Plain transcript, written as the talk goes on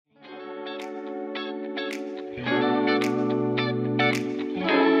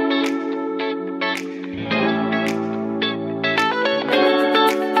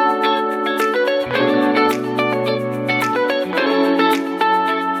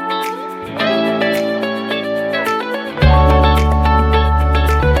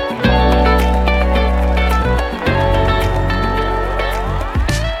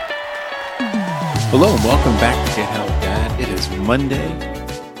Welcome back to Get Help Dad. It is Monday,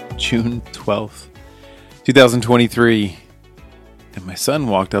 June 12th, 2023. And my son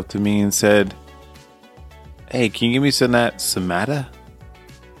walked up to me and said, "Hey, can you give me some of that Samata?"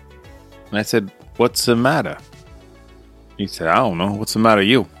 And I said, "What's the matter?" He said, "I don't know. What's the matter with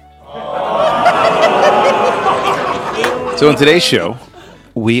you?" So in today's show,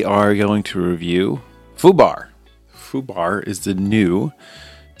 we are going to review FUBAR. FUBAR is the new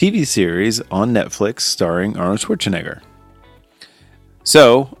TV series on Netflix starring Arnold Schwarzenegger.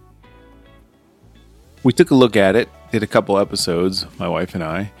 So, we took a look at it, did a couple episodes, my wife and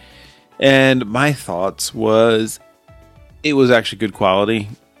I, and my thoughts was it was actually good quality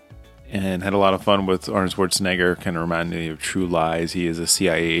and had a lot of fun with Arnold Schwarzenegger. Kind of reminded me of True Lies. He is a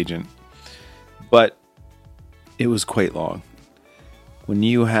CIA agent. But it was quite long. When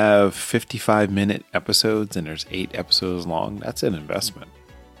you have 55-minute episodes and there's 8 episodes long, that's an investment.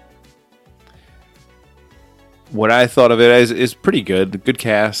 What I thought of it is pretty good. Good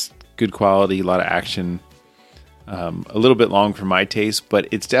cast, good quality, a lot of action. A little bit long for my taste, but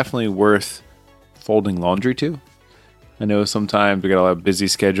it's definitely worth folding laundry to. I know sometimes we got a busy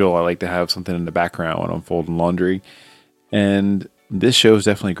schedule. I like to have something in the background when I'm folding laundry. And this show is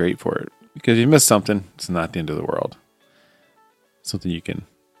definitely great for it. Because if you miss something, it's not the end of the world. Something you can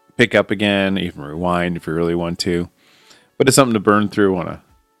pick up again, even rewind if you really want to. But it's something to burn through on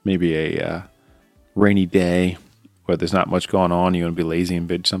maybe a rainy day where there's not much going on. You want to be lazy and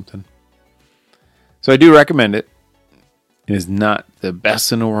binge something. So I do recommend it. It is not the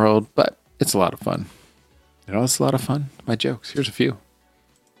best in the world, but it's a lot of fun. You know, it's a lot of fun. My jokes. Here's a few.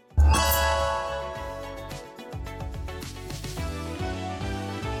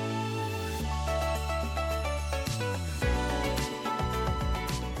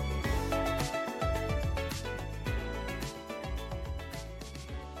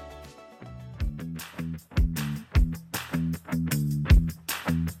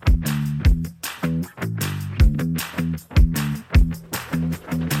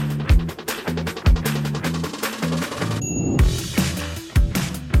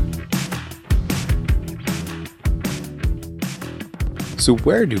 So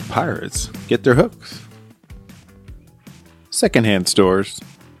where do pirates get their hooks? Secondhand stores.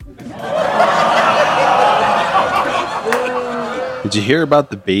 Did you hear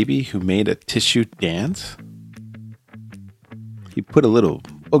about the baby who made a tissue dance? He put a little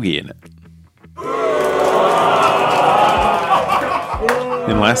boogie in it.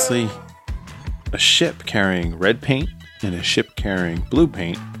 And lastly, a ship carrying red paint and a ship carrying blue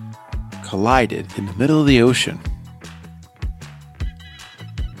paint collided in the middle of the ocean.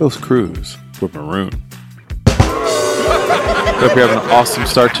 Both crews were maroon. Hope you're having an awesome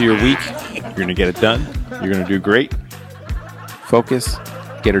start to your week. You're going to get it done. You're going to do great. Focus.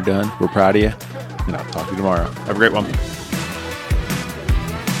 Get her done. We're proud of you. And I'll talk to you tomorrow. Have a great one.